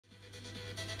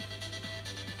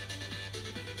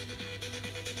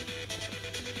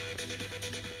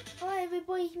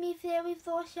boys, me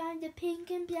FairyFloss and the pink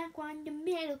and black one in the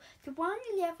middle. The one on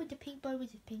the left with the pink bow,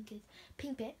 which is pink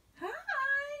bit. Hi.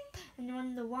 And the one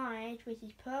on the white, which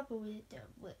is purple, with the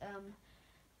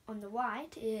on the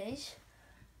white is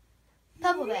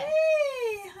purple bear.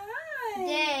 Yay, hi.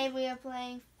 Today we are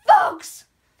playing Phogs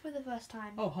for the first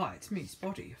time. Oh, hi, it's me,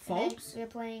 Spotty. Phogs? We're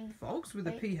playing Phogs with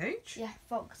a PH? Yeah,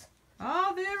 Phogs.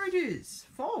 Ah, there it is.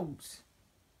 Phogs.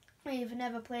 We've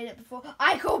never played it before.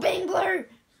 I call being blue.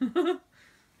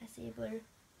 I see blue.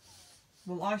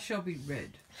 Well, I shall be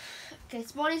red. Okay,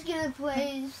 Spotty's gonna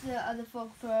play the other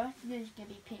Phog first. Then it's gonna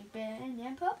be pink bear and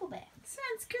then purple bear.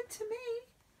 Sounds good to me.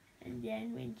 And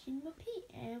then rinse and repeat.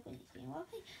 And rinse and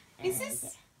repeat. Is this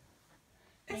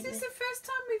the first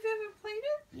time we've ever played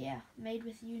it? Yeah, made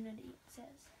with Unity, it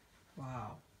says.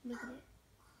 Wow. Look at it.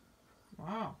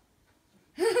 Wow.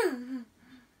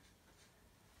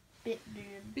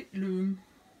 Bitloom. Bitloom.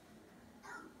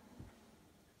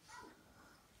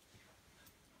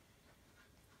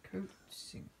 Coat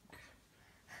sink.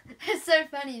 It's so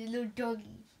funny, the little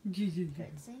doggy. Yeah.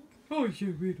 Coat sink. Oh,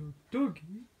 you little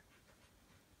doggy.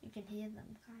 You can hear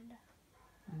them, kinda.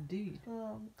 Indeed.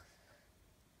 Phogs.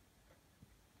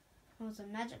 Also,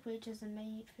 magic creatures and may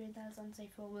eat food that is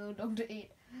unsafe for a little dog to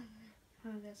eat.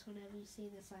 I guess whenever you see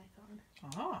this icon.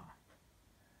 Ah.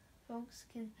 Phogs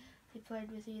can be played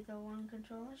with either one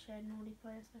controller, shared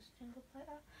multiplayer / single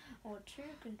player, or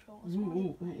two controllers.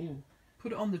 Ooh.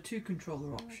 Put it on the 2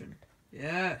 controller option.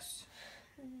 Yes.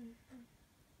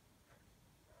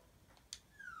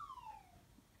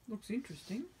 Looks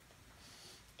interesting.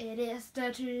 It is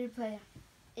the 2 player.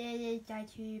 It is the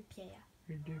 2 player.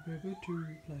 It is the 2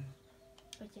 player.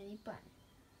 Push any button.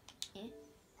 Eh?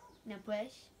 Now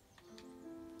push.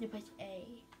 Now push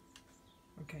A.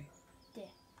 Okay.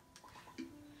 There.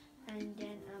 And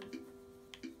then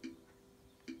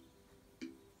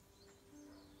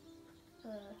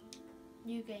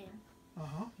new game.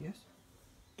 Yes.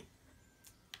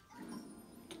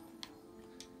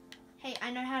 Hey, I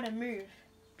know how to move.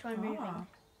 Try moving.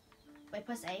 Wait,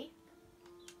 press A.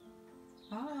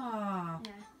 Ah.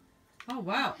 No. Oh,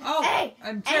 wow. Oh, Hey!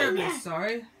 I'm terribly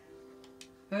sorry.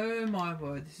 Oh, my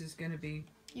word. This is going to be...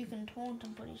 You can taunt,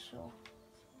 I'm pretty sure.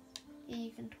 Yeah,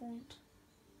 you can taunt.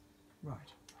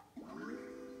 Right.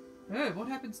 Oh, what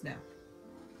happens now?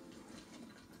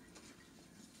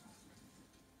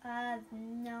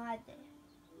 No idea.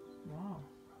 Wow.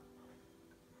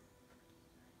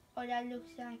 Oh, that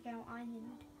looks like our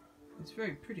island. It's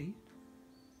very pretty.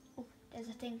 Oh, there's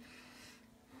a thing.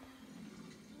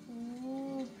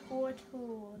 Ooh,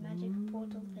 portal. Magic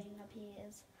portal thing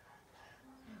appears.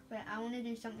 Wait, I want to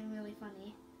do something really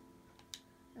funny.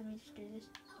 Let me just do this.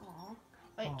 Aww.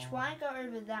 Wait, try and go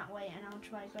over that way and I'll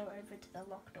try and go over to the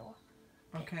locked door.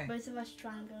 Okay. Both of us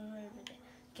try and go over there.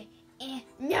 Okay.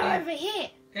 No, over here.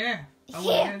 Yeah. I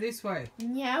want to go this way.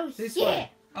 No, this here.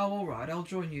 way. Oh, all right. I'll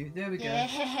join you. There we go. Yeah.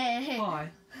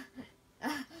 Hi.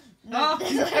 No,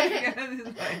 this way. This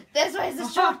way. This way's a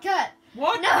shortcut.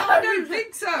 What? No, I don't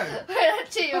think so.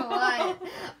 Wait, to your right.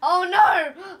 Oh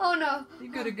no! Oh no!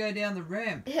 You've got to go down the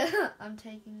ramp. I'm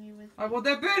taking you with me. I want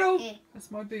that beetle. Yeah. That's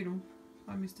my beetle.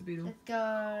 Hi, Mr. Beetle. Let's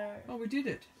go. Oh, we did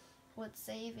it. What's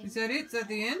saving? Is that it? Is that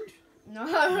the end? No.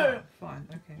 Oh, fine.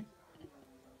 Okay.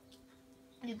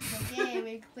 It's a game.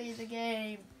 We play the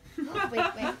game. Wait.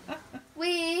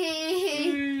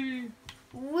 Wee.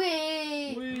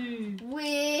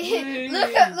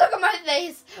 Look at my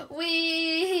face.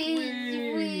 Wee.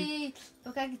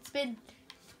 Look, I can spin.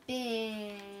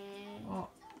 Spin. Oh.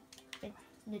 Spin.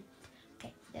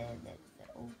 Okay.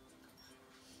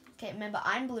 Okay. Remember,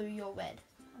 I'm blue. You're red.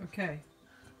 Okay.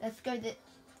 Let's go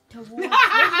towards the witch.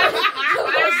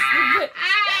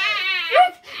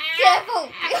 Careful.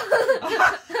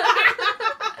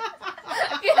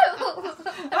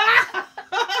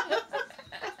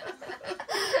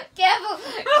 Careful,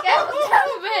 turn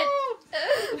the witch!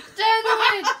 Turn the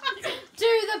witch! To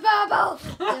the bubble!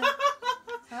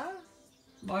 Huh?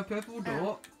 My purple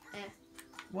door. Yeah.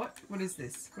 What? What is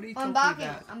this? What are you talking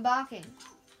about? I'm barking.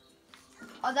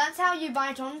 Oh, that's how you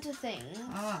bite onto things.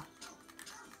 Ah.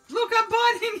 Look, I'm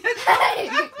biting it! Hey!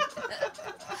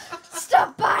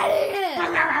 Stop biting it!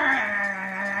 Alright.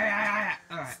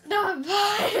 Stop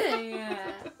biting it!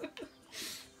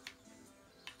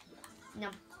 No.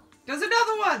 There's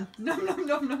another one!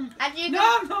 Nom. And you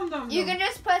Nom. You can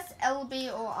just press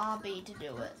LB or RB to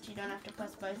do it. You don't have to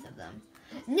press both of them.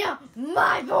 No!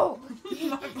 My ball!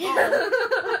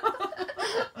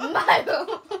 My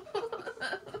ball!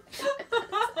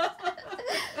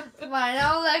 Fine,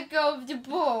 I'll let go of the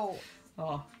ball.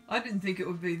 Oh, I didn't think it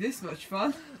would be this much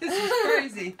fun. This is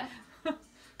crazy.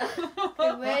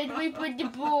 Okay, where do we put the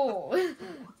ball?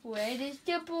 Where does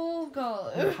the ball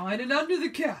go? Hide it under the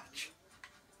couch.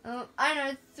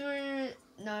 I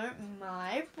know,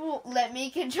 my ball. Let me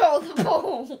control the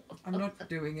ball. I'm not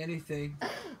doing anything.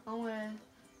 Oh,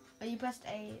 you pressed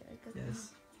A.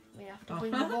 Yes. We have to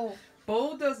bring the ball.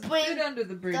 Ball doesn't fit under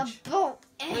the bridge. The ball.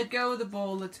 Let go of the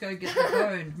ball. Let's go get the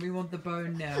bone. We want the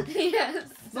bone now. Yes.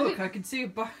 Look, I can see a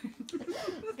bone.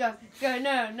 Go.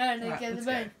 No, Right, get the let's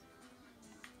bone. go.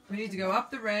 We need to go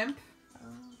up the ramp.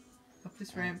 Up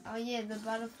this ramp. Oh yeah, the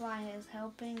butterfly is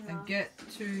helping us. And get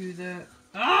to the...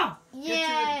 Ah!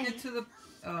 Yeah. Get to the...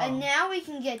 Oh. And now we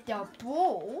can get the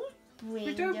ball.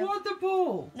 We don't want the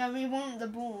ball. No, we want the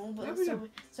ball, but No,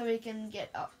 so we can get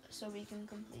up, so we can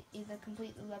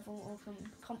complete the level or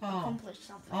accomplish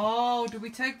something. Oh, do we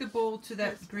take the ball to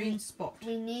that Yes, green spot?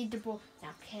 We need the ball.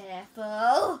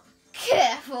 Now,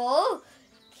 careful.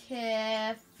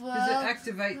 Does it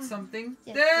activate something?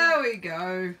 Yes, there we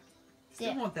go.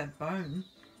 Still Yeah. want that bone.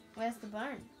 Where's the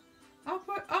bone? Up.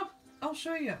 I'll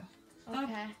show you.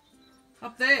 Okay.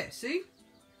 Up there. See?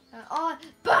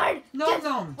 Bone!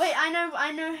 Nom. Wait, I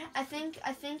know. I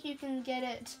think you can get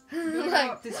it. Go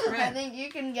up this I ramp. think you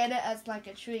can get it as like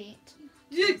a treat.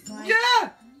 Yeah. Like- Yeah.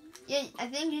 Yeah, I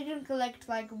think you can collect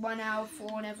like 1 hour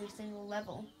for on every single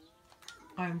level.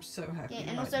 I'm so happy. Yeah, and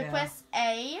right also now. press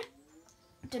A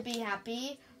to be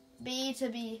happy, B to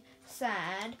be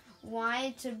sad,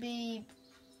 Y to be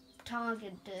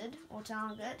targeted or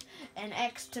target, and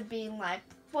X to be like,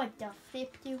 what the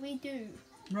flip do we do?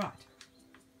 Right.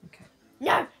 Okay.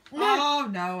 No. Oh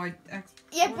no!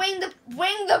 Yeah, bring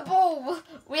the ball.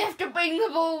 We have to bring the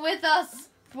ball with us.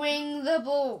 Bring the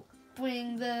ball.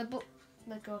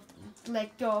 Let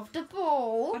go of the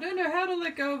ball. I don't know how to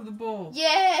let go of the ball.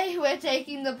 Yay, we're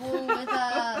taking the ball with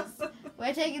us.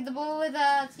 We're taking the ball with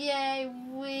us. Yay,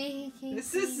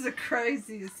 This is the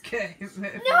craziest game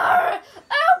ever. No! Our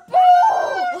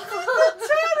ball!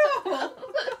 Turtle!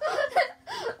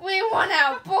 We want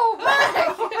our ball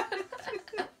back!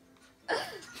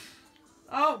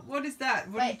 Oh, what is that?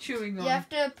 What are you Wait, chewing on? You have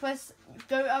to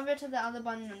go over to the other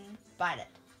button and bite it.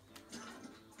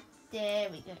 There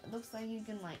we go. It looks like you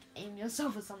can like aim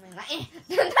yourself or something. Like,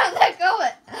 no, let go of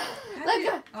it.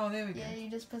 Let go. Oh, there we go. Yeah, you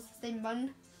just press the same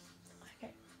button.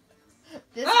 Okay.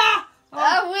 This. Ah!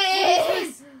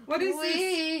 What is we.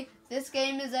 this? This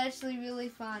game is actually really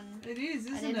fun. It is,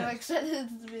 I isn't didn't it? expect it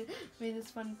to be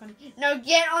this funny. No,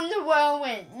 get on the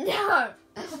whirlwind. No.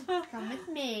 Come with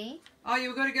me Oh,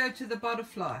 you've got to go to the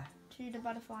butterfly. to the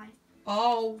butterfly.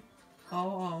 Oh.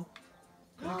 Gotta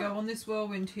go on this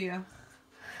whirlwind here.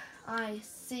 I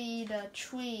see the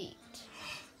treat.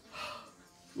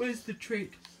 Where's the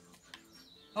treat?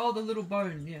 Oh, the little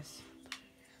bone, yes.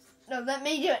 No, let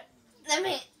me do it. Let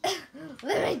me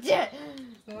do it.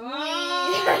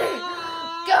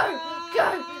 Go.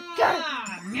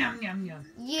 Yum, yum, yum.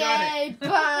 Yay,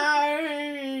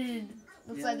 burn.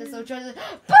 Looks like this little treasure.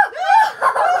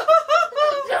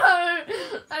 No,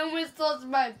 I almost lost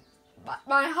my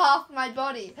half my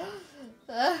body.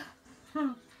 What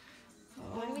do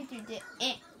we do there?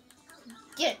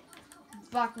 Get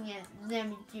barking at it. Let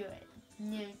me do it.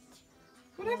 No.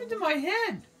 What happened to my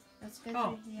head? Let's go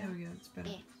Oh, through here. there we go. It's better.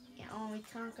 Yeah, oh, we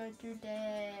can't go through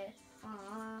there.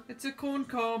 It's a corn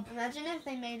cob. Imagine if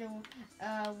they made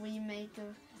a remake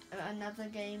of another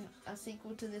game, a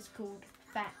sequel to this called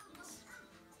Facts.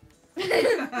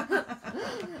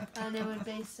 And it would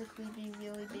basically be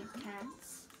really big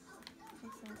cats. Or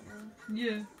something.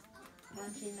 Yeah.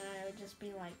 Once you know, it would just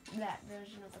be like that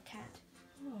version of a cat.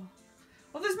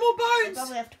 Oh, there's more They bones!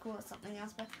 probably have to call it something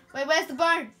else, but wait, where's the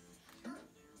bone?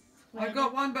 I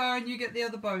got one bone, you get the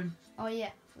other bone. Oh yeah,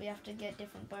 we have to get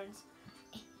different bones.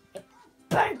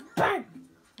 Burn!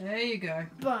 There you go.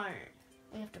 Burn!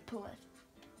 We have to pull it.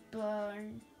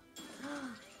 Burn.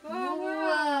 Oh,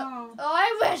 wow. Oh,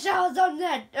 I wish I was on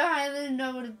that island.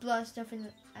 I would have blown stuff in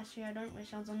it. Actually, I don't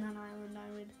wish I was on that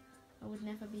island. I would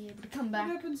never be able to come What back.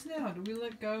 happens now? Do we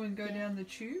let go and go down the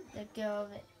tube? Let go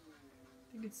of it.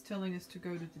 I think it's telling us to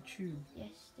go to the tube. Yes,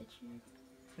 the tube.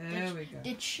 There we go.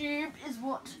 The tube is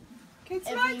what It's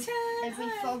my every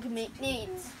turn! frog mate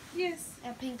needs. Yes,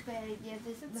 A pink berry. Yeah,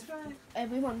 that's right.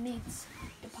 everyone needs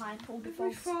the pineapple. The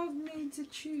Every frogs. frog needs a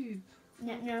tube.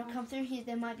 No, come through here.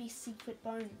 There might be secret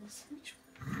bones. Which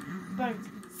Bones.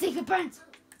 Secret bones.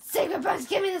 Secret bones.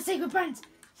 Give me the secret bones.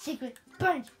 Secret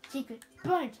bones. Secret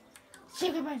bones.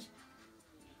 Secret bones.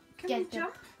 Can Get we them.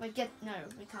 jump? Wait, no,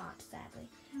 we can't, sadly.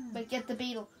 But get the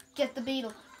beetle. Get the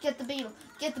beetle. Get the beetle.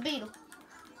 Get the beetle.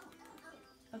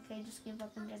 Okay, just give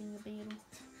up on getting the beetle.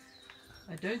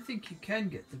 I don't think you can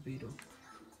get the beetle.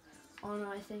 Oh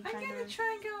no, I think I'm I know. gonna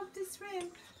try and go up this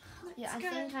ramp. Yeah, I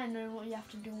think I know what you have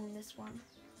to do on this one.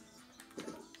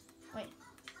 Wait.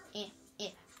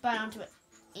 Bite onto it.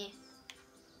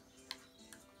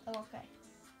 Oh, okay.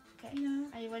 Okay. No.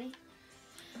 Are you ready?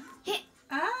 Hit!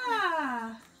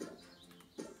 Ah!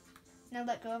 Now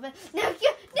let go of it. No!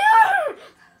 No!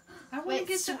 I want to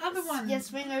get the other one. Yeah,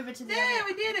 swing over to the there, other.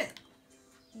 we did it.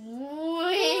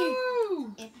 Whee!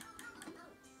 Woo!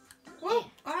 Whoa!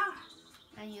 Ah!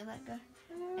 Now you let go.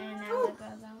 And now let go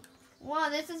of that. Wow,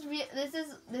 this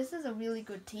is a really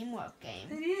good teamwork game.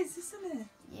 It is, isn't it?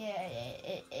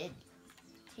 Yeah,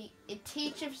 it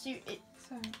teaches you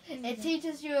Sorry.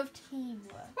 teaches you of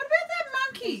teamwork. What about that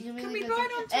monkey? Really Can we good bite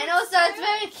game. onto And its also it's tail?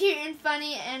 very cute and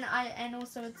funny, and I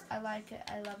like it.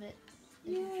 I love it.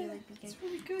 It's Yeah, a really good game. it's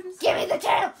really good. Isn't Give it? me the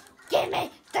tail! Give me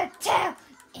the tail!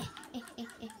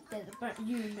 There's a bone.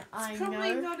 I It's probably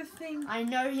know. not a thing. I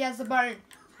know he has a bone.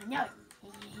 I know.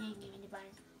 Give me the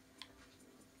bone.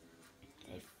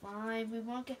 Okay, fine. We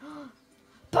won't get.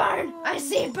 Bone! I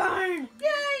see bone!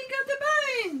 Yeah, you got the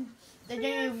bone! There's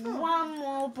only Beautiful. one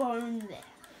more bone there.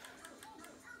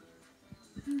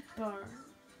 Bone.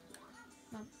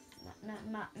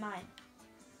 Mine.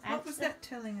 What was that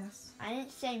telling us? I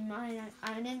didn't say mine.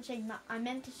 I didn't say mine. I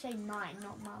meant to say mine,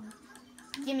 not mum.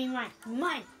 Give me mine.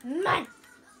 Mine. Mine.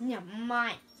 No,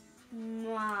 mine.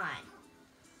 Mine.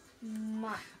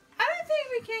 Mine. I don't think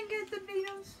we can get the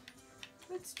beetles.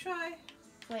 Let's try.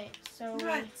 Wait, so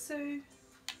Right, so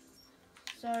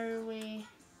we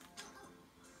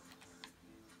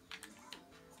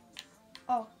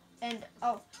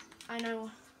I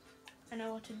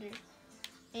know what to do.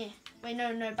 Wait,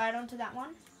 no, bite onto that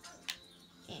one.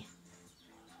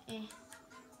 it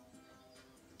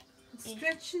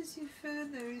stretches you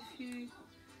further if you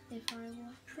If I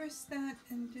want. press that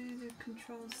and do the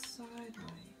controls sideways.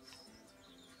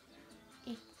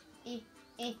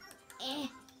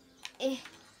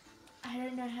 I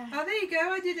don't know how. Oh, there you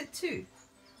go. I did it too.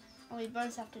 Oh, we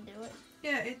both have to do it.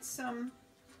 Yeah, it's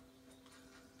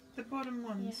the bottom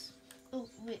ones. Oh,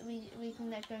 we can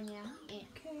let go now. Yeah.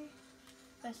 Okay.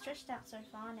 We're stretched out so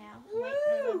far now. Woo! Wait,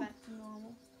 no, go back to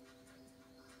normal.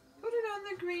 Put it on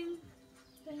the green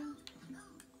thing.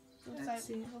 That's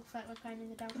it. Looks like we're kind of in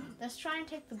the dark. Let's try and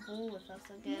take the ball with us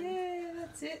again. Yeah,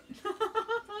 that's it.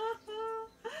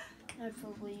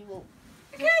 Hopefully you will.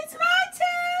 Okay, it's my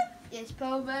turn. Yes,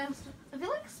 Phogs. I feel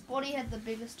like Spotty had the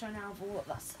biggest turn out of all of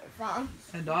us so far.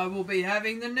 And I will be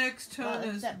having the next turn Well,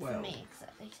 as except well. for me.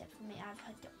 Except for me,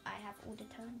 I have all the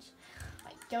turns.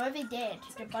 Like, go over there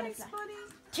to the butterfly. Spotty.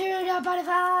 To the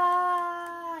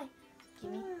butterfly!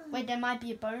 Give me. Wait, there might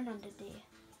be a bone under there.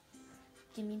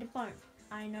 Give me the bone.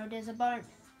 I know there's a bone.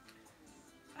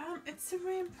 It's a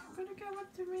ramp. I'm gonna go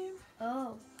up the ramp.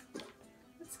 Oh.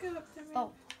 Let's go up the ramp.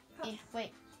 Oh. Yeah,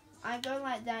 wait. I go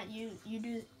like that. You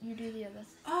do the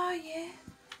others. Oh yeah.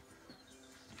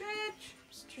 Stretch.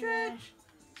 Stretch.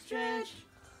 Stretch.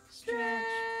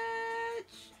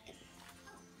 Stretch.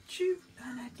 Shoot.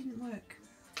 Oh no, it didn't work.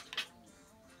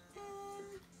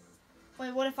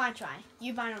 Wait, what if I try?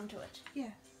 You bite onto it.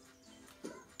 Yeah.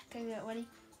 Okay, get ready.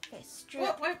 Okay,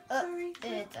 stretch. Oh, wait, sorry.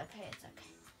 It's okay, it's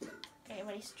okay. Okay,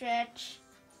 ready, stretch.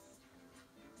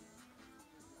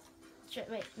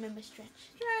 Wait, remember stretch.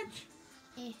 Stretch.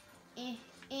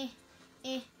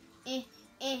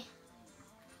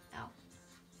 Ow.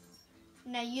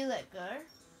 Now you let go.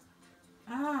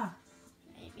 Ah.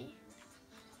 Maybe.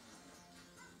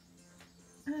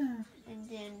 Mm. And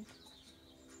then,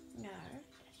 no,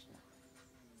 that's not.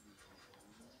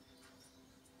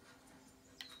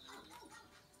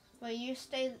 Well, you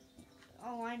stay.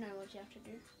 Oh, I know what you have to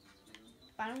do.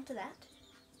 Bite onto that.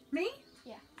 Me?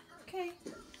 Yeah. Okay.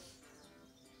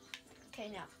 Okay,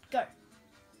 now go.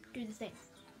 Do the thing.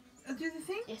 I'll do the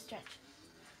thing. Yeah, stretch.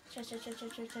 Stretch, stretch, stretch,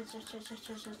 stretch, stretch, stretch, stretch,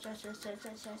 stretch, stretch,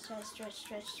 stretch, stretch,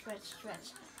 stretch, stretch, stretch.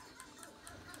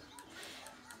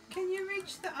 Can you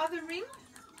reach the other ring?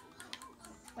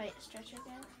 Wait, stretch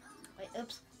again. Wait,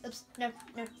 oops, no,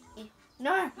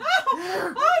 no.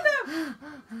 Oh, oh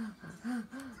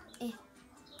no!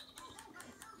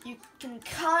 You can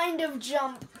kind of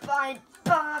jump by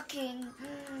barking.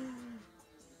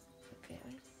 Okay,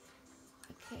 wait.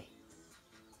 Okay.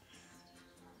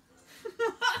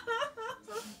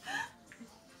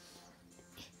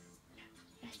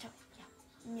 Let's stop.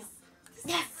 No.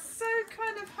 Yeah. So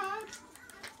kind of hard.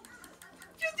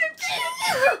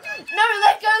 No,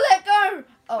 let go.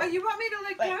 Oh, you want me to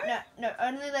let Wait, go? no,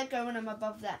 only let go when I'm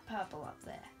above that purple up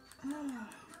there. Oh.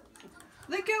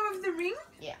 Let go of the ring?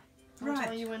 Yeah. I'll Right.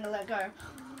 tell you when to let go. Let go.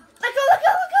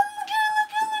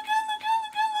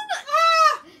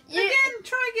 Ah! You, Again,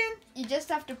 try again. You just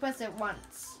have to press it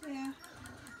once. Yeah.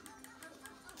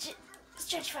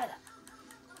 Stretch further.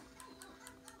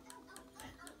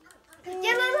 And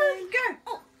Yeah, look. go.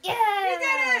 Oh, yeah. You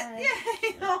did it.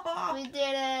 Yay. Oh, We did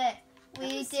it. We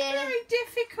that was did very it.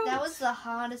 difficult. That was the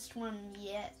hardest one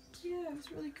yet. Yeah, it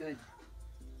was really good.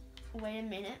 Wait a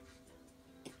minute.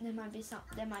 There might be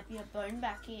a bone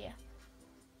back here.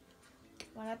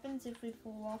 What happens if we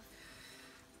fall off?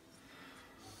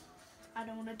 I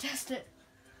don't want to test it.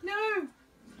 No.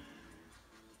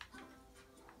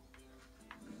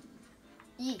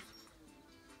 Yeah.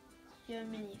 So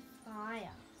many fire.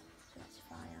 So much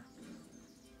fire.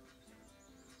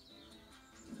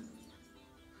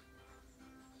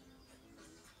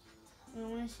 I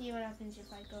want to see what happens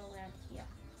if I go around here.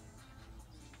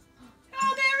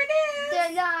 Oh, there it is.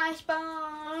 The last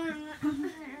bone!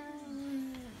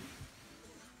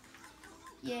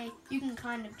 Yeah, you can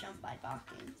kind of jump by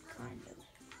barking. Kind of.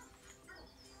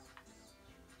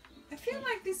 I feel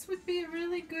like this would be a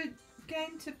really good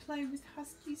game to play with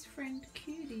Husky's friend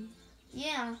Cutie.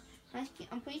 Yeah, Husky,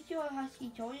 I'm pretty sure Husky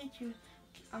told you to.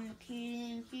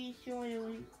 Cutie, and Cutie sure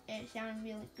it sounded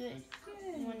really good.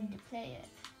 Yeah. I wanted to play it.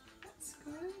 That's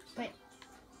good. Wait.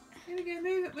 Here we go,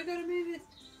 move it. We gotta move it.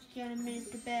 Gotta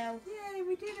move the bell. Yay,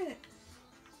 we did it.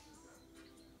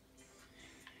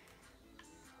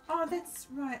 Oh, that's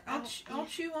right. I'll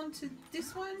chew onto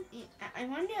this one. Yeah, I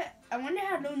wonder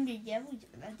how long the yellow.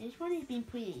 Like this one has been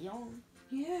pretty long.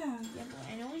 Yeah. Yellow,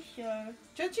 and also.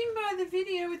 Judging by the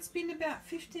video, it's been about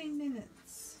 15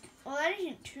 minutes. Well, that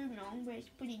isn't too long, but it's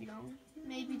pretty long.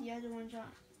 Maybe the other ones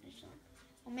aren't as long.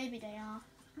 Or maybe they are.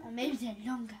 Or maybe they're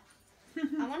longer.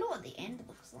 I wonder what the end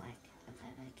looks like.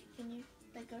 Can you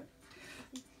let go?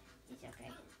 It's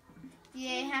okay.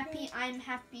 Yeah, happy. I'm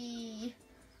happy.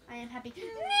 I am happy.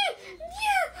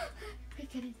 We're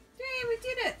kidding. Yay, we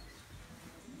did it.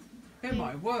 Oh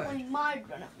my word. We might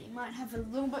run up. We might have a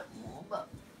little bit more, but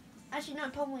actually no,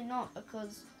 probably not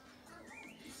because.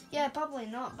 Yeah, probably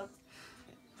not, but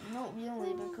not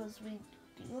really because we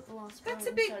got the last. That's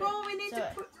bone, a big so, ball. We need so to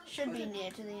it put. should be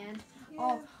near to the end. Yeah.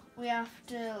 Oh, we have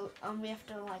to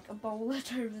like bowl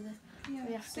it over the. Yeah.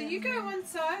 We have So to, you go one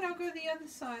side. I'll go the other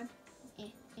side.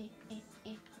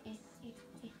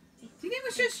 Do you think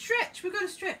we should stretch? We've got to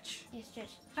stretch. Yeah,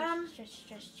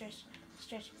 stretch.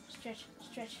 Stretch.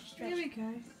 Here we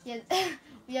go. Yeah,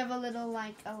 we have a little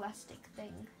like elastic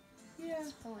thing. Yeah.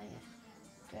 Let's pull it.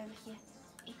 Go over here.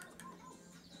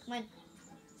 Come on.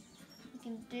 We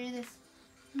can do this.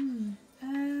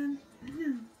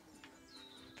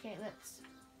 Okay, let's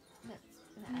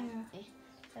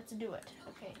let's do it.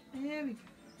 Okay. There we go.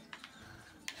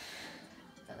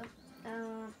 Up.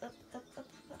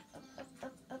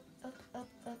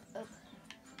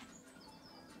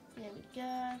 There we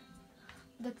go.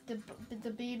 Look,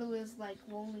 the beetle is like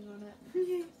rolling on it.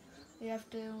 We have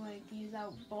to like use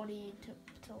our body to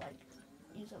like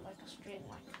use it like a string,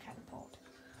 like a catapult.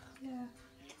 Yeah.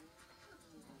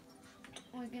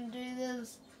 We can do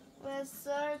this. We're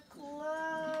so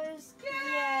close.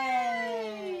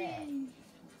 Yay!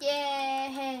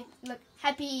 Yay! Look,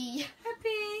 happy.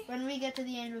 Happy. When we get to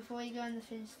the end, before you go in the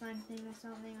finish line thing or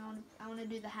something, I want to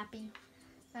do the happy.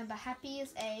 Remember, happy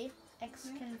is A, X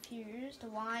confused,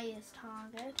 Y is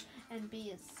target, and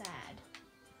B is sad.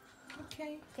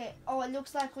 Okay. Okay. Oh, it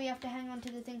looks like we have to hang on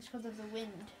to the things because of the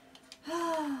wind. So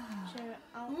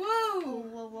I'll.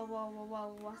 Whoa!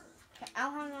 Whoa. Okay,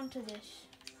 I'll hang on to this.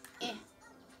 Yeah.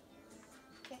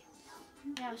 Okay.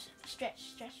 Now stretch.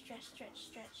 Stretch.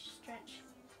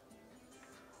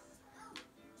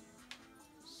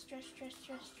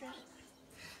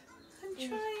 I'm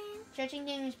trying. Stretching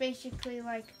thing is basically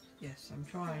like. Yes, I'm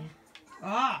trying.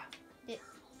 Ah! Is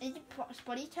it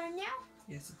Spotty's turn now?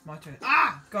 Yes, it's my turn.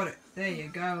 Ah! Got it. There you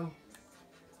go.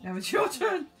 Now it's your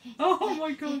turn. Oh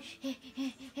my gosh.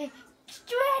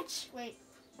 Stretch! Wait,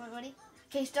 buddy.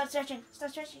 Okay, start stretching.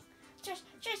 Stretch.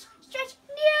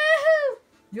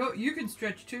 No! You can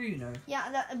stretch too, you know.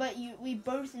 Yeah, but we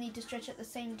both need to stretch at the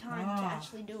same time to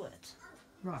actually do it.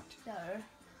 Right.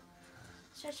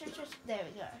 So, stretch. There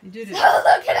we go. You did it.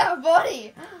 Look at our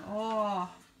body! Oh.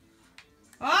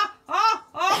 Don't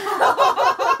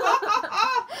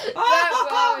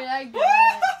worry, I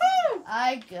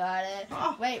got it.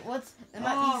 Wait, there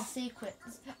might be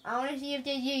secrets. I want to see if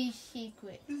there's any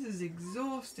secrets. This is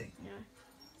exhausting. No.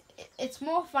 It's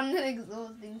more fun than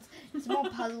exhausting. It's more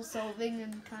puzzle solving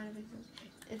and kind of exhausting.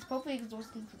 It's probably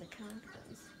exhausting for the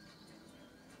characters.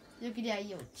 Look at that,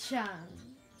 your chan.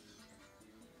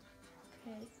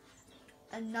 Okay.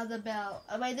 Another bell.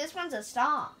 Oh wait, this one's a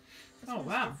star. This one's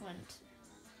wow. different.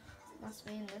 Must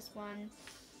be in this one.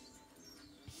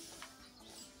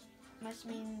 must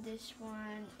mean this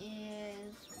one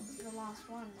is the last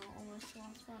one, or almost the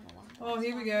last one. Or one of the Oh, last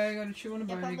here we ones. go. I got to chew on a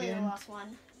Yeah, bone probably again. the last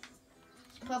one.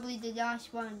 It's probably the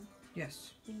last one.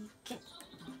 Yes.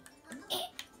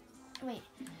 Wait.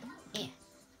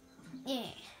 Yeah.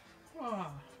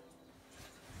 Ah.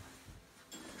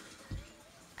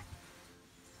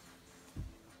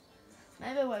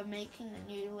 Maybe we're making a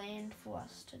new land for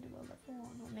us to develop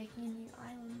on, or making a new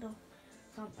island or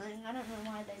something. I don't know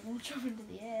why they launch up into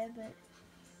the air, but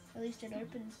at least it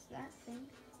opens that thing.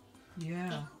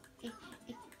 Yeah. Eh.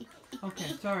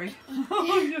 Okay, sorry.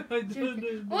 Oh, no, no.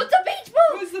 What's the beach ball?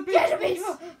 Where's the beach Get the ball? beach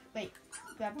ball! Wait,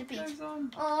 grab the What beach. goes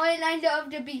on? Oh, I landed up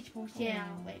the beach ball. Yeah,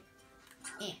 Oh. wait.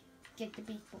 Get the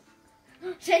beach ball.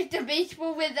 Take the beach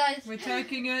ball with us. We're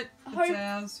taking it. It's Hope-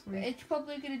 ours. It's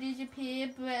probably gonna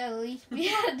disappear, but at least we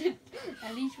had it.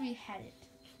 At least we had it.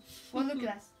 Well, look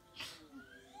at us.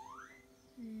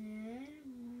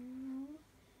 And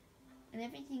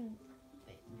everything,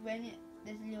 when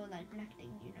there's a little like black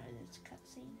thing, you know, there's a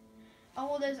cutscene.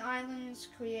 All those islands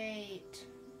create.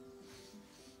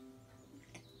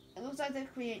 It looks like they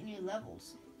create new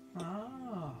levels.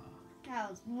 Ah. That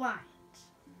was right.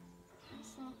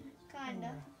 So,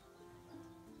 kinda.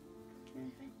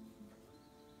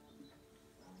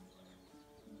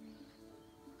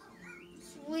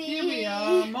 Sweet. Here we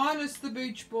are, minus the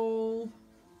beach ball.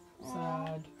 Aw.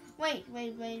 Sad. Wait.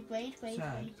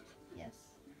 Sad. Yes.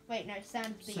 Wait, no,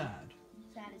 sad is B. Sad.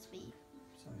 Sad is B.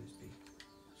 So is B.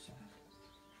 Sad.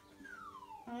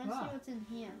 I want to Ah. see what's in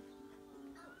here.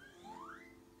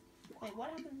 Wait, what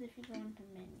happens if you go into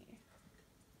menu?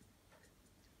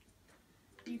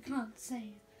 You can't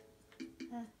save.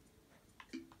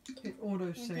 It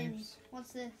auto Continue. saves.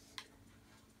 What's this?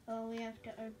 Oh, we have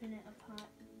to open it apart.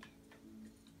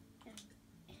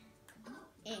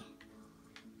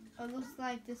 Oh, it looks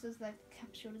like this is like a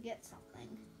capsule to get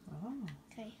something. Oh.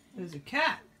 Okay. There's a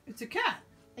cat. It's a cat.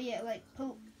 Oh yeah, like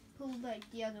pull like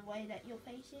the other way that you're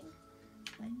facing.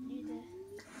 Like do the.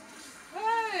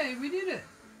 Hey, we did it.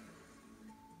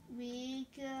 We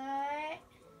got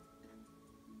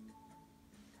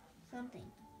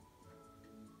something.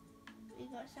 We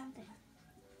got something.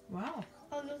 Wow.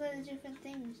 Oh, it looks like there's different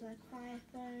things like fire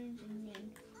phones and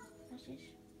then what's this?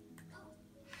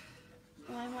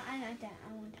 Oh, I like that.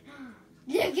 I want that.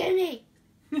 Look at me!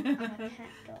 I'm a cat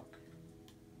dog.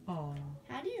 Oh.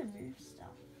 How do you move stuff?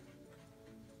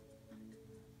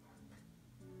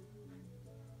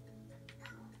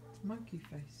 It's monkey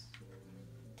face.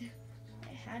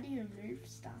 How do you move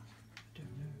stuff? I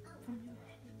don't know. From your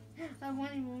head? I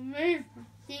want to remove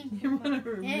things You from my want to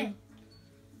remove? head.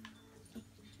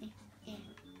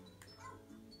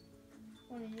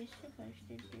 What is this supposed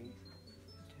to do? I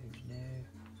don't know.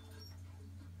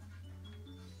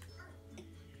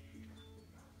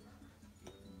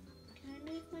 Can I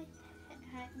move my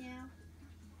hat now?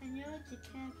 I know it's a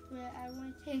cap, but I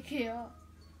want to take it off.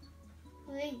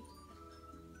 Please.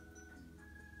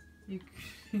 You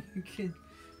can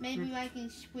Maybe I can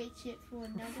switch it for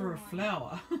another for a one.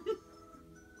 flower.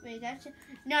 Wait, that's a...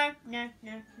 No.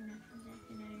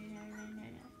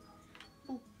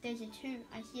 Oh, there's a 2.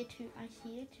 I see a 2.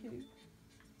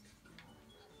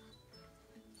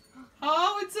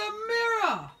 Oh, it's a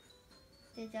mirror.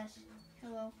 There's us.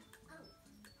 Hello.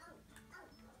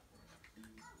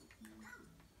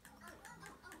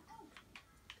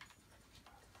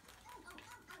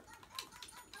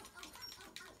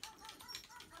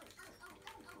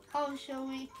 Oh, so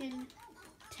we can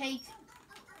take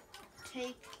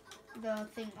the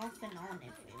thing off and on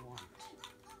if we want.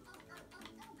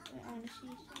 Wait, I want to see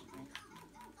something.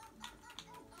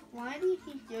 Why do you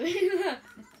keep doing that?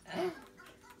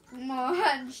 Come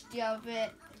on, stop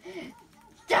it.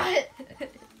 Stop it.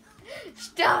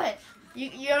 Stop it.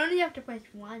 You only have to press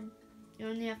 1. You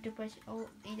only have to press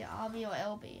either RB or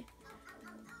LB.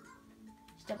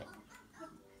 Stop it.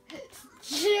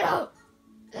 Stop.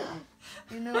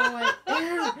 You know what?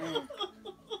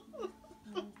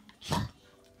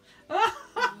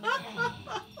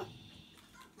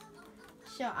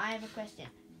 So I have a question.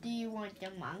 Do you want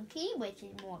the monkey, which is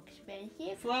more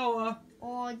expensive, Flower.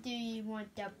 or do you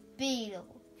want the beetle?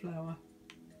 Flower.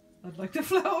 I'd like the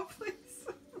flower, please.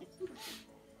 I'd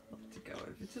like to go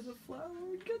over to the flower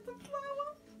and get the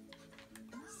flower.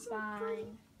 So pretty.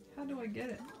 Fine. How do I get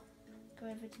it? Go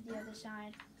over to the other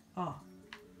side. Oh.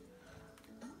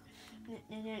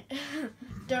 No.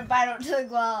 Don't bite onto the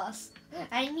glass.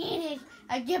 I need it.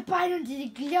 I can bite onto the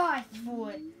glass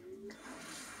for it.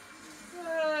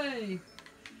 Hey!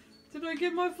 Did I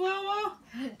get my flower?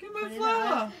 Get my Put it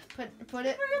flower! on. Put it. Did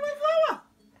I get my flower?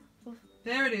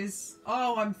 There it is.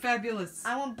 Oh, I'm fabulous.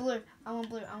 I want blue.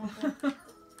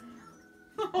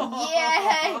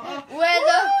 Yeah,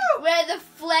 we're the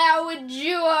flower duo.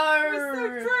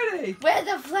 It's so pretty. We're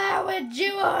the flower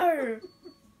duo.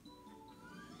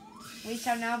 We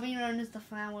shall now be known as the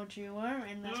flower duo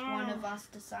unless one of us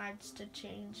decides to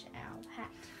change our hat.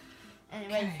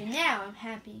 Anyway, for now I'm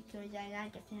happy because I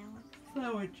like the flower.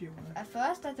 Flower duo. At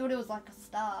first I thought it was like a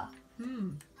star.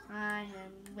 Hmm. I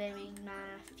am wearing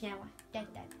my flower. Da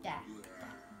da da.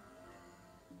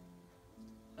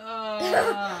 Now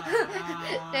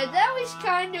that was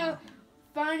kind of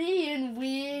funny and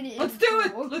weird. And Let's do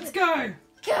it. cool. Let's go.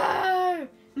 Go!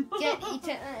 Get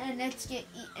eaten and let's get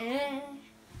eaten.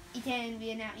 Eaten,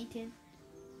 we are now eaten.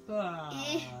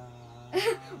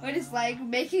 We're just like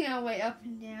making our way up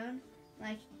and down.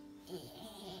 Like.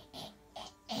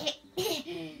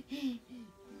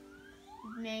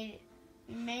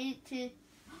 We made it to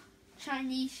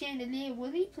Chinese chandelier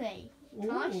woolly play.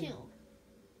 Partial.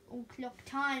 Oh, clock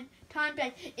time. Time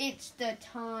place. It's the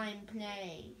time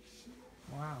place.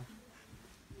 Wow.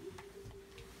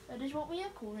 That is what we are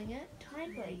calling it.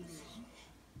 Time place.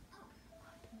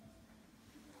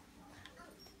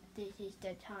 This is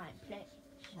the time place.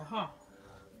 Aha.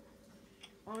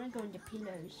 I want to go into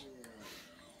pillows.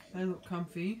 They look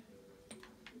comfy.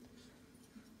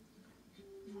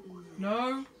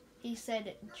 No. He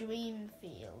said dream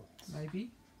fields. Maybe.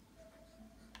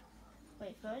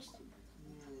 Wait, first.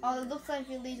 Oh, it looks like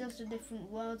it leads us to different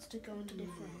worlds to go into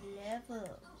different levels.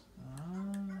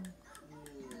 Ah.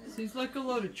 Seems like a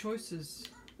lot of choices.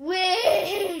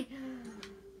 Wait!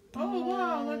 Oh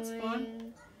wow, that's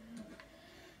fun.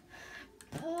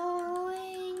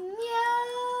 Boing,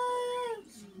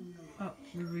 yes! Oh,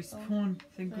 we respawn.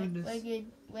 Thank goodness. We're good.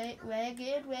 We're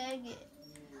good.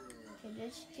 Okay,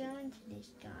 let's go into this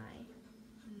guy.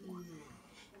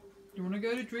 You want to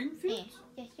go to Dreamfield?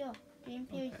 Yeah, sure.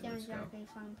 Dreamfield Okay, sounds let's go. like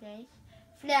a fun place.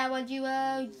 Flower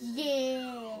duo,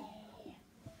 yeah!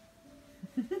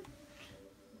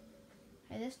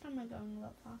 Hey, this time we're going a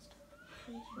lot faster.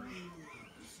 Pretty sure.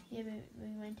 Yeah, we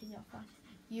went a lot faster.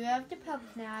 You have the purple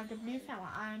now, I have the blue flower.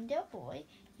 I'm the boy,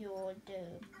 you're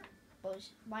the boys.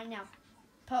 Right now.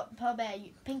 Purple bear,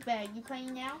 pink bear, you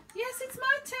playing now? Yes, it's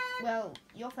my turn. Well,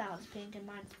 your flower's pink and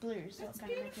mine's blue, so That's it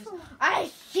kind of matches. beautiful.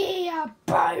 I see a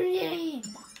pony!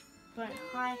 But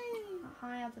hi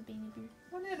other beanie boo.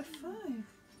 1 out of 5.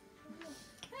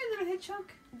 Hey, little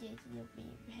hedgehog. Yes, little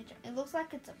beanie hedgehog. It looks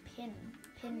like it's a pin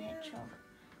hedgehog.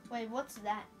 Wait, what's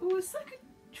that? Oh, it's like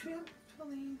a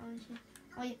trampoline.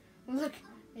 Oh yeah, look,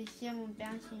 there's someone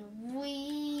bouncing.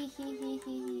 Wee hee hee hee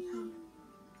hee hee.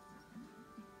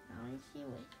 I want to see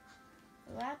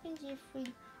what happens if we.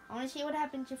 I want to see what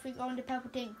happens if we go into purple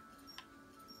thing.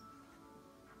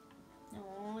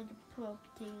 No, the purple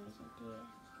thing isn't there.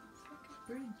 It's like a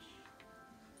bridge.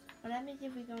 What happens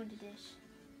if we go into this?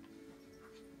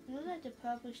 It looks like the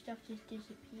purple stuff just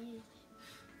disappears.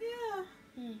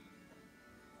 Yeah.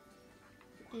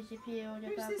 Disappear all the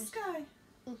Who's purple this guy?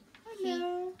 Oh,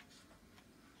 Hello.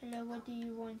 Hello, what do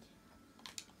you want?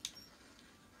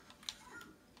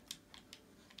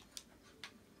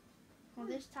 Well,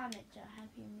 this time it's a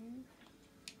happy moon.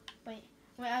 Wait,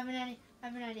 I have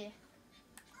an idea.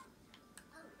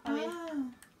 Oh yeah. Ah.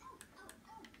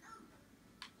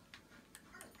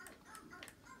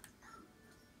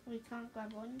 We can't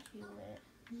grab onto it.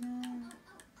 No.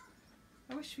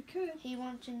 I wish we could. He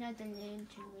wants another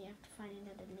lantern. We have to find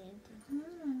another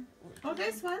lantern. Oh,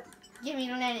 there's one. Give me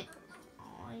the lantern.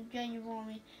 Oh, I'm going to want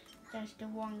me. That's the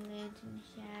one lantern,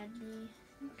 sadly.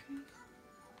 Okay.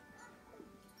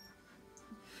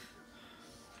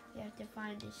 You have to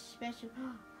find this special.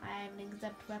 I have an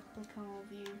exact replica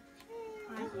of you.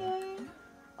 Hello.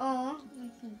 Oh, we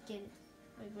can get it.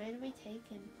 Wait, where do we take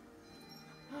him?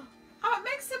 Oh, it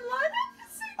makes him light up.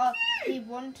 It's so Oh, cute. he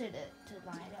wanted it to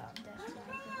light up. That's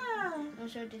why. Ah.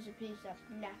 Also, it disappears that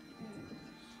black ooze.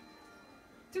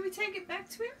 Do we take it back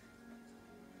to him?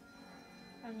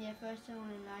 Yeah, first I want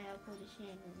to light up all the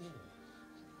chandeliers.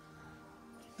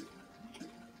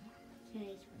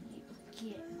 Here's what you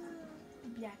get.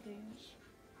 Black ooze.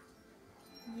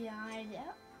 Light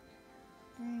up.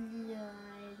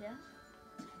 Light up.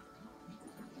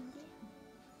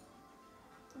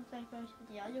 Looks like most of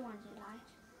the other ones are light.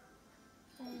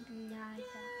 And light up.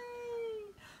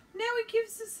 Yay. Now it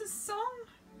gives us a song.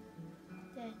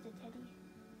 There's the teddy.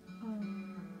 Oh.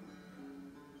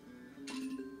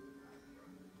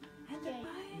 And the Okay.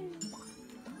 bow.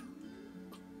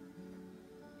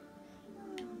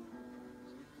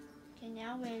 Okay,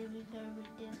 now where do we go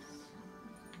with this?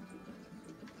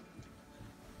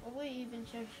 What were you even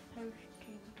supposed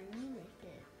to do with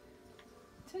it?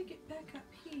 Take it back up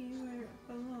here where it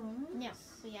belongs. No,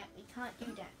 we can't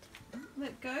do that.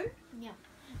 Let go. No.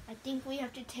 I think we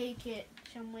have to take it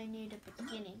somewhere near the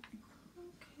beginning.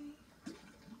 Okay.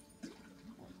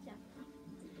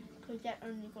 Because that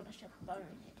only got us a bone.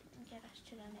 It didn't get us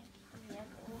to the next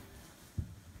level.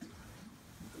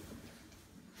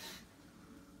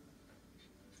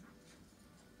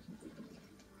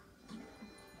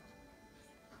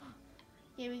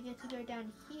 Yeah, we get to go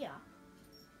down here.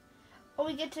 Oh,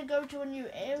 we get to go to a new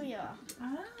area.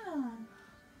 Ah.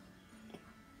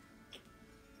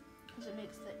 Because it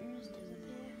makes the ooze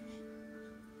disappear.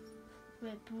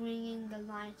 We're bringing the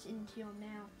light into your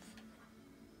mouth.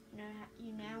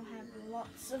 You now have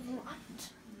lots of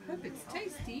light. Hope it's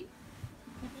tasty.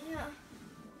 Yeah.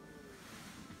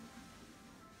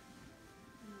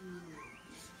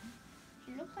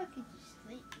 He looks like he's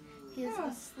asleep. He's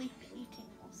asleep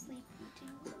eating or sleep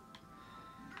eating.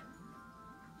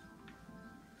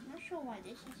 I'm not sure why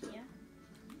this is here.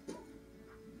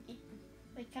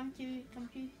 Wait, come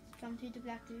to the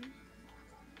black ooze.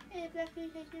 Hey, the black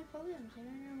ooze has no problems. I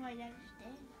don't know why that is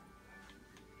there.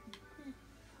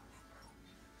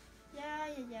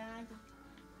 Yeah.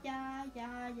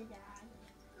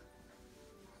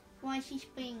 Why she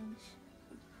springs?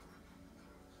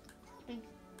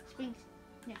 Springs.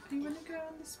 No. Do you want to go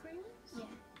on the springs?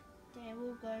 Yeah. There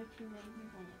we'll go to where we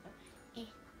want to go.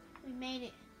 We made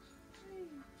it.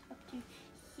 Up to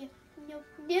here.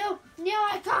 No,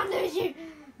 I can't lose you.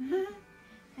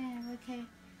 Okay.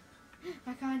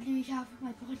 I can't lose half of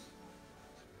my body.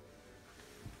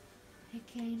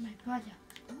 Okay, my brother.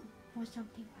 Or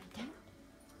something like that.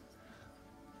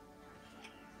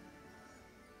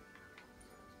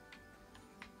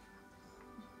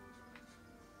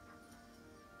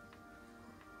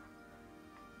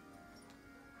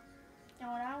 Now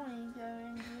what I want to go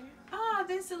and do. Ah,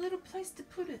 there's a little place to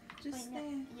put it. Just there.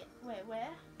 Yeah, wait,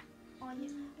 where? Oh, yeah.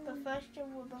 But first I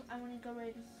want to go over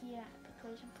here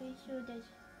because I'm pretty sure there's.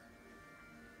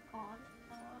 Oh,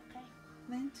 okay.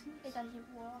 Lanterns. It doesn't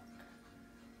work.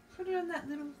 Put it on that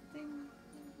little thing.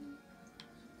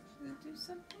 Will it do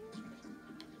something?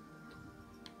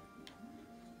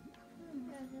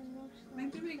 Doesn't look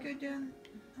like Maybe we go down.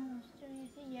 Oh.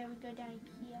 Yeah, we go down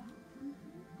here.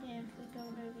 Yeah, if we go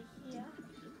over here.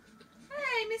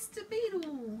 Hey, Mr.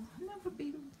 Beetle! Another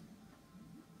beetle.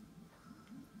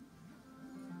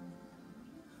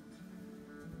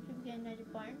 Should we get another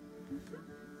barn?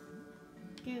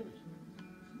 Do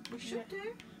we? We should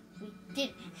do. We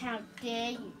did. How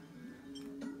dare you?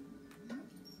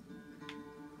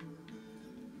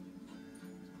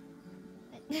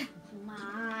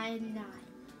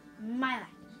 My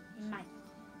life.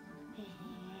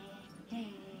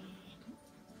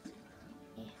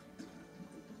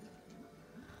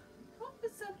 What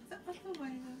was up the other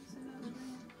way? There was another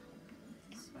way.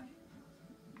 This way.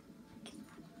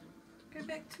 Go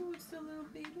back towards the little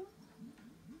beetle.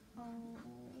 Oh.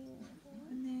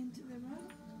 And then to the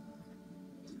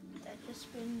right. That just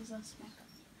brings us back up.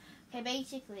 Okay,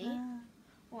 basically,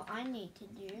 what I need to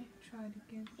do Try it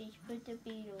again. is put the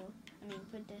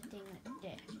put the thing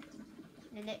there.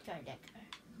 Then let go.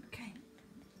 Okay.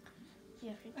 You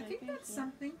have to go I think through that's here.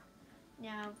 something.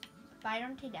 Now, bite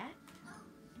onto that.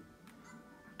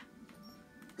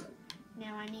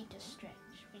 Now I need to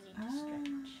stretch. We need to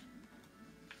stretch.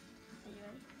 Are you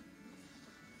ready?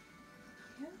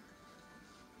 Yeah.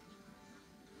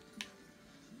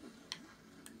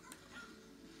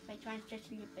 Wait, try and stretch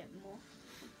a little bit more.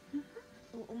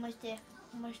 Ooh, almost there.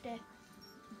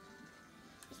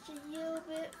 Just a little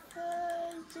bit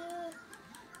further.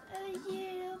 A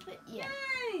little bit. Yeah.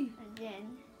 Yay! And then,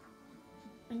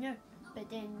 no, but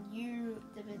then you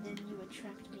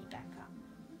attract me back up.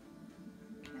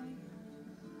 Okay.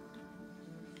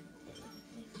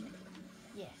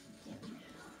 Yeah, there we go.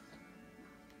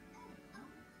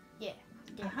 Yeah,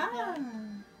 there Aha! we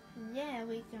go. Yeah,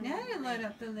 we can. Now you light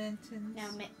up the lanterns. Now,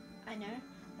 I know.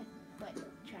 Wait,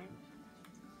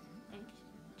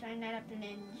 try and light up the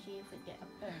lens and see if we get a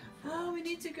burn. Oh, we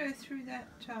need to go through that.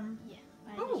 Yeah.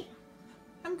 Oh,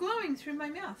 I'm glowing through my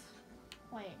mouth.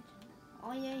 Wait.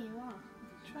 Oh yeah, you are.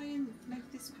 Try and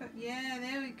make this cut. Yeah,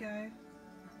 there we go.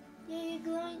 Yeah, you're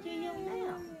glowing through your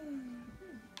mouth.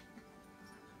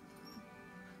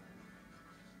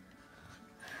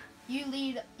 You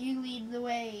lead the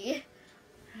way.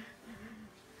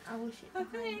 I wish it Oh,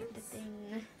 behind the thanks.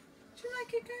 thing. Would you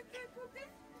like it go back a bit?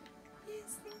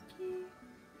 Yes, thank you.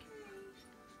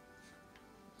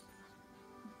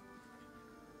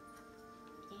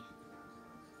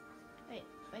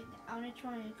 Wait, I want to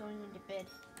try going into bed.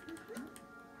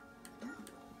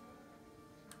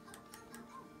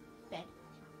 Bed.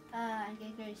 I'm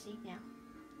gonna go to sleep now.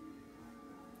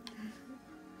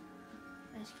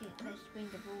 Let's bring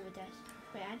the ball with us.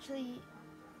 But actually,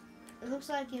 it looks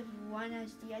like if one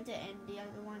has the other end, the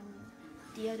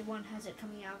other one has it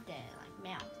coming out of their like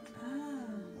mouth.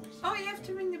 Oh, you have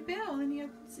to ring the bell and he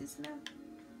opens his mouth.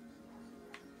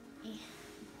 Yeah.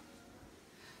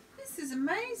 This is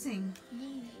amazing.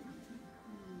 Yeah.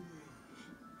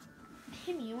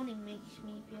 Him yawning makes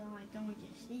me feel like going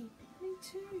to sleep. Me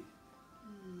too.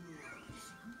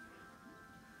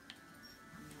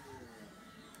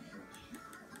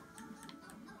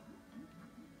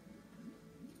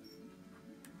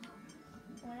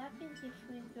 What happens if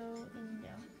we go in the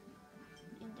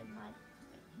mud?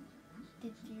 Wait.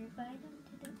 Did you buy them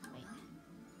to do? Wait.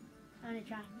 I'm gonna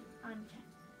try.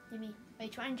 Let me.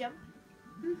 Wait, try and jump.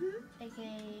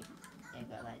 Okay. There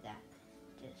go like that.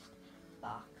 Just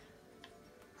bark.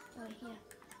 Right here.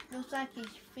 Looks like he's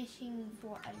fishing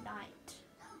for a light.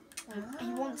 Like, he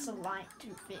wants a light to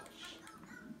fish.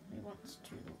 He wants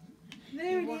to.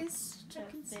 There he it wants is. to I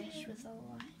can see fish it. with a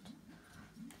light.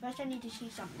 First, I need to see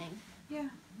something. Yeah.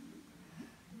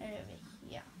 Over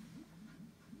here.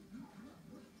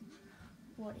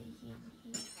 What is in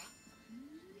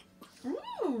here?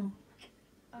 Ooh.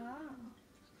 Ah.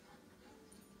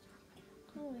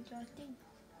 Cool, we got a thing.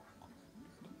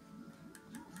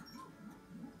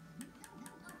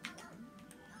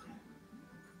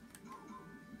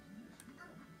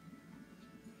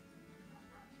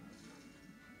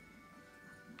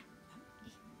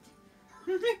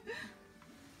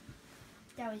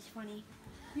 That was funny.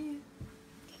 Yeah.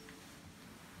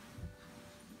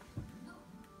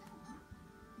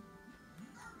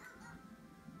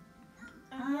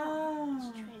 Oh, it's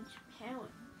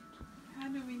transparent. How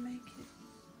do we make it?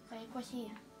 Wait, what's here?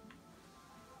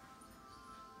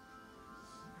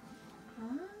 Ah.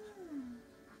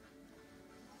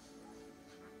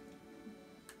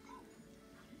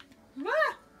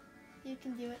 You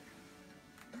can do it.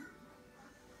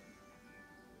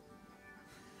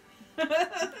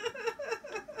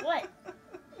 What?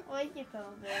 Where's your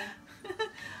phone, babe?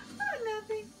 Oh,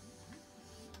 nothing.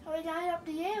 Oh, we light up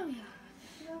the area.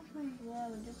 Lovely.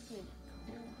 Whoa, it looks really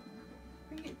cool.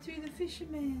 Bring it to the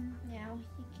fisherman. Now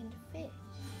he can fish.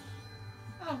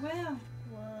 Oh, wow.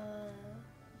 Whoa.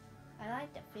 I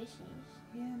like the fishies.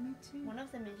 Yeah, me too. One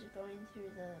of them is going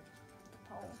through the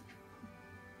pole.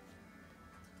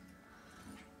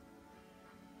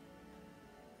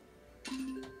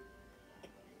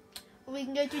 We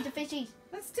can go through the fishies.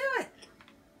 Let's do it.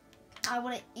 I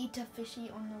want to eat a fishy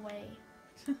on the way.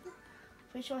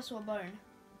 Fish or a bone.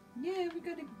 Yeah, we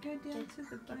gotta go down to the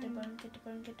Get the bone. bone, get the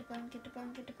bone, get the bone, get the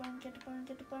bone, get the bone, get the bone,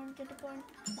 get the bone, get the bone.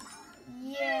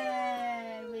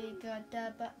 Yeah, we got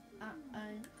the bone.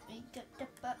 We got the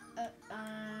bone.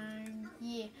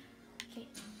 Yeah. Okay.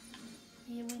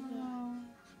 Here we go. Oh.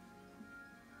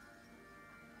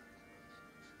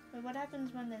 Wait, what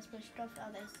happens when they're switched off?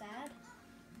 Are they sad?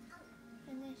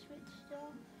 And they switched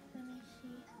off? Let me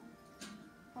see.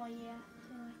 Oh yeah,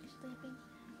 they're like sleeping.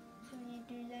 So when you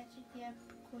do that, you have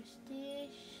of course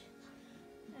this.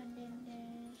 And then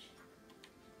there's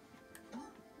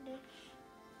this.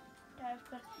 That of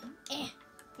course.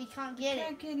 We can't get it.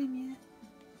 Can't get him yet.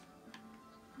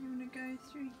 You wanna go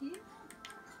through here?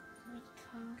 We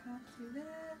can't. Can't do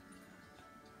that.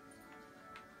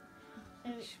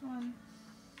 No, Which one?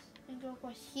 we go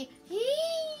across here.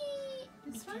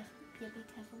 This one? Yeah, be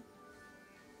careful.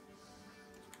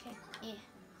 Okay, yeah.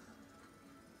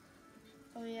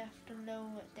 Oh, you have to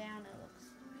lower it down, it looks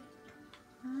like.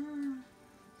 Ah.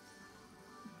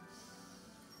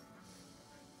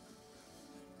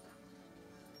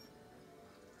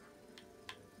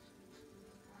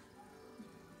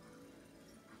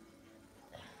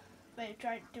 Wait,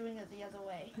 try doing it the other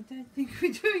way. I don't think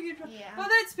we're doing it right. Yeah. Oh,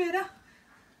 that's better.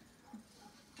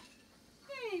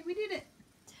 Hey, we did it.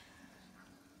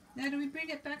 Now do we bring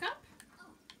it back up?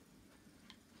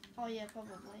 Oh yeah,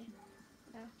 probably.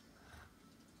 No.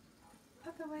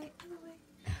 Other way, other way.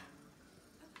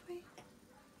 Other way.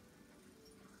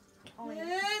 Oh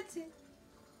yeah. That's it.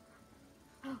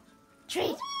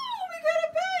 Treat! Oh, we got a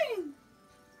bone!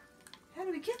 How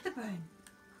do we get the bone?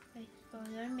 Wait,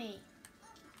 follow me.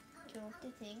 Go off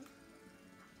the thing.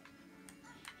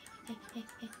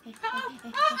 Oh,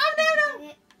 no, no!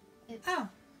 It's, Oh.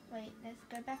 Wait, let's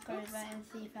go back over and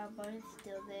see if our bone's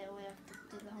still there. We have to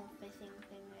do the whole fishing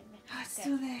thing right now. Oh, it's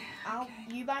still there. Okay.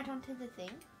 You bite onto the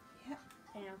thing. Yep.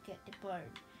 And I'll get the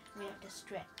bone. We have to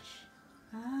stretch.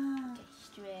 Ah. Okay,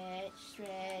 stretch,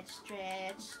 stretch,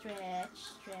 stretch, stretch,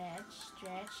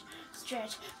 stretch,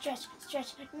 stretch, stretch, stretch,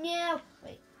 stretch. No!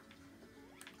 Wait.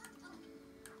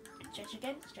 Stretch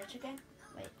again.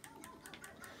 Wait.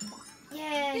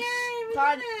 Yes! Yay, we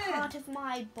part, did it! part of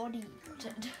my body.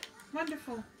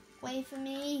 Wonderful. Wait for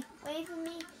me. Wait for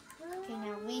me. Okay,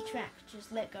 now retract.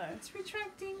 Just let go. It's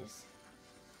retracting.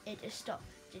 It just stopped.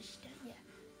 Just yeah.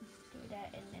 Do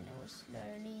that, and then it will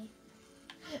slowly.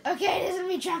 Okay, it isn't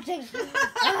retracting.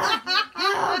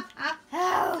 Help!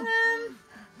 Help!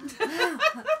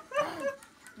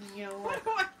 You know What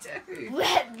what? do I do?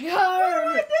 Let go.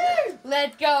 What do I do?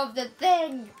 Let go of the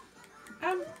thing.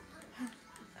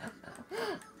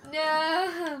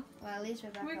 No. Well, at least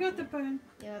we're back. We up got the here. bone.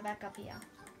 Yeah, we're back up here.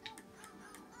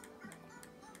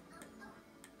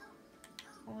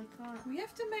 Oh, we can't. We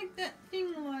have to make that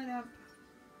thing light up.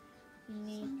 We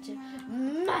need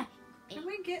Somehow. to. Can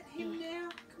we get him now?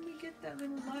 Can we get that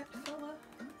little light fella?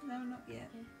 No, not yet.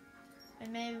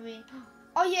 And maybe we.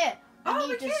 Oh yeah. We Oh, need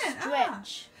we to can.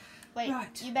 stretch. Wait.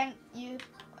 Right. You bang. You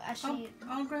actually.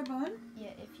 I'll grab on.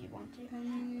 Yeah, if you want to. And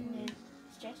And you... then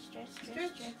stretch.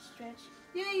 Stretch.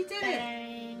 Yeah, you did it.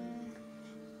 Bang.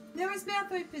 Now his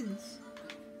mouth opens.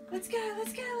 Let's go.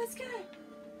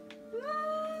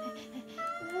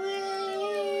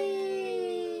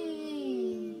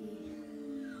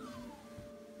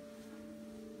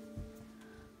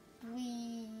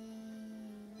 Wee.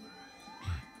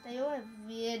 They all have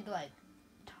weird like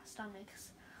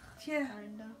stomachs. Yeah.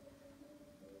 Kinda.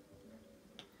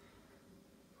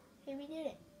 Hey, we did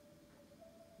it.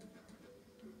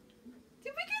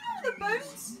 Did we get all the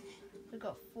bones? We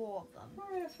got 4 of them. 4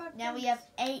 out of 5 Now we bones. have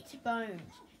 8 bones.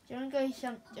 Do you wanna go do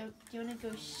you wanna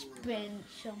go spin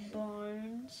some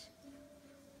bones?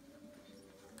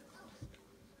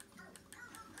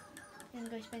 You wanna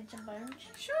go spin some bones?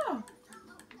 Sure.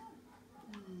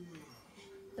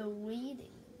 The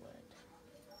reading word.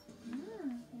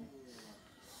 Mm.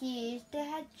 Here's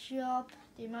that job.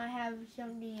 They might have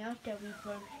something else that we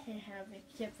both can have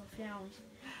except for flowers.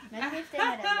 Maybe if they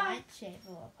had a lightsaber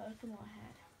or a Pokemon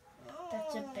hat.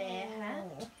 That's a bear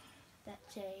hat.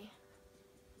 That's a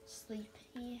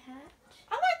sleepy hat.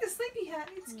 I like the sleepy hat.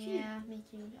 It's cute. Yeah, me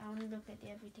too. I want to look at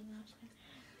everything else.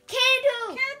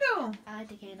 Candle! Candle. I like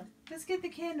the candle. Let's get the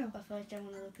candle. But first I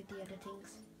want to look at the other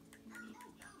things.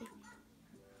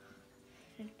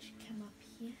 Let's come up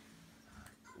here.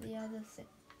 The other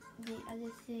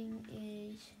thing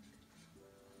is...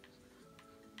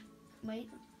 Wait,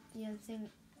 the other thing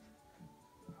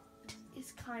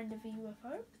is kind of a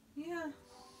UFO. Yeah.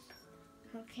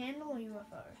 Candle or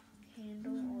UFO?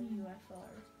 Candle or UFO?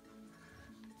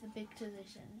 It's a big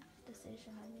decision. I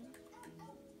mean.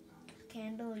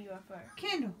 Candle or UFO?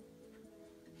 Candle.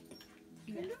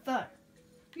 UFO.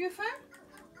 UFO?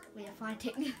 We are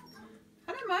fighting. I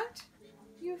don't mind.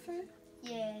 UFO.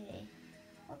 Yay.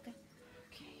 Okay.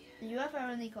 Okay. The UFO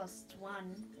only costs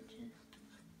 1, which is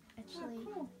actually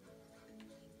Oh, cool.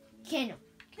 candle.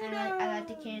 Candle. I like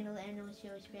the candle, and also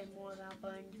spend more of our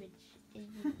bones, which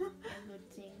isn't a good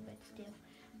thing, but still.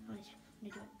 I want to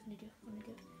do it.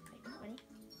 Wait, ready?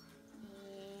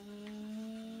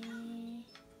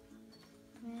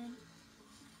 And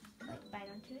like bite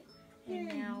onto it,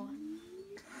 and Yay. now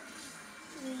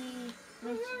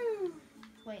Woohoo.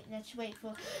 let's wait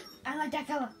for. I like that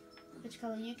color. Which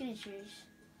color you gonna choose?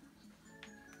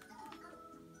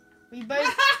 We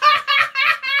both.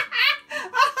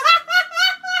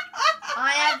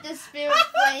 I have the spirit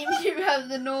flame. You have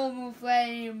the normal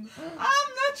flame. I'm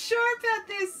not sure about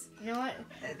this. You know what?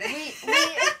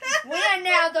 We are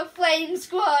now the flame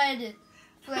squad.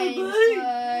 Flame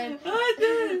squad.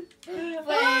 Flame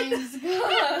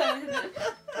squad.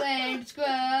 Flame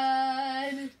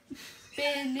squad.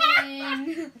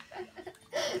 Spinning.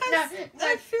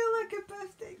 I feel like a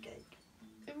birthday cake.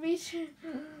 Me too.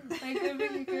 Like over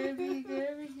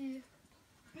here.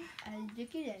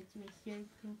 Look at that, Mr.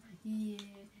 Cool. Yeah.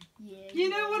 You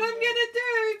know what I'm gonna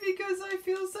do because I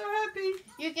feel so happy.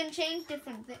 You can change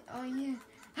different things. Oh yeah.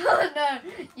 Oh no,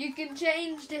 you can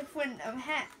change different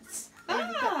hats. That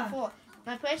you've got before.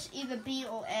 Now press either B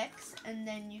or X, and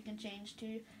then you can change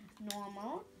to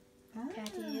normal,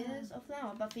 cat ears, or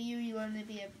flower. But for you, you'll only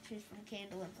be able to choose from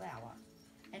candle and flower,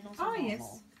 and also normal.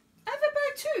 Yes. I have a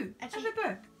bow too. Actually, I have a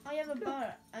bow. Oh, you have a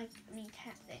bow. I mean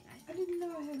cat thing. I didn't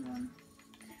know I had one.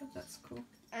 Oh, that's cool.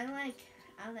 I like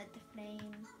the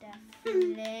flame.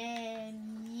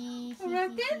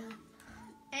 Alright then.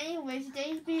 Anyways,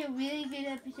 today's been a really good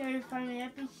episode, a fun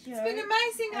episode. It's been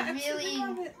amazing. I I absolutely really,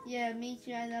 love it. yeah, me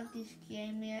too. I love this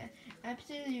game. Yeah,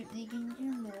 absolutely can do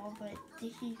more, but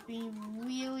this has been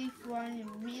really fun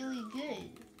and really good.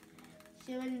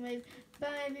 So anyway, bye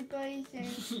everybody.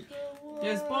 Thanks for watching.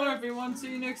 Yes, bye everyone.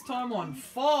 See you next time on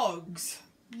Phogs.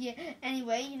 Yeah.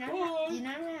 Anyway, you know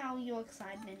Bye. how you're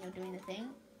excited and you're doing the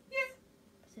thing. Yeah.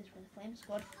 Since we're the Flame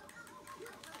Squad.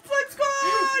 Flame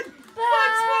Squad! Bye.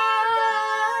 Flame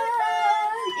Squad!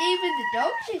 Even even the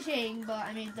dogs are saying bye.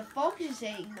 I mean, the Phogs are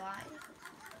saying bye.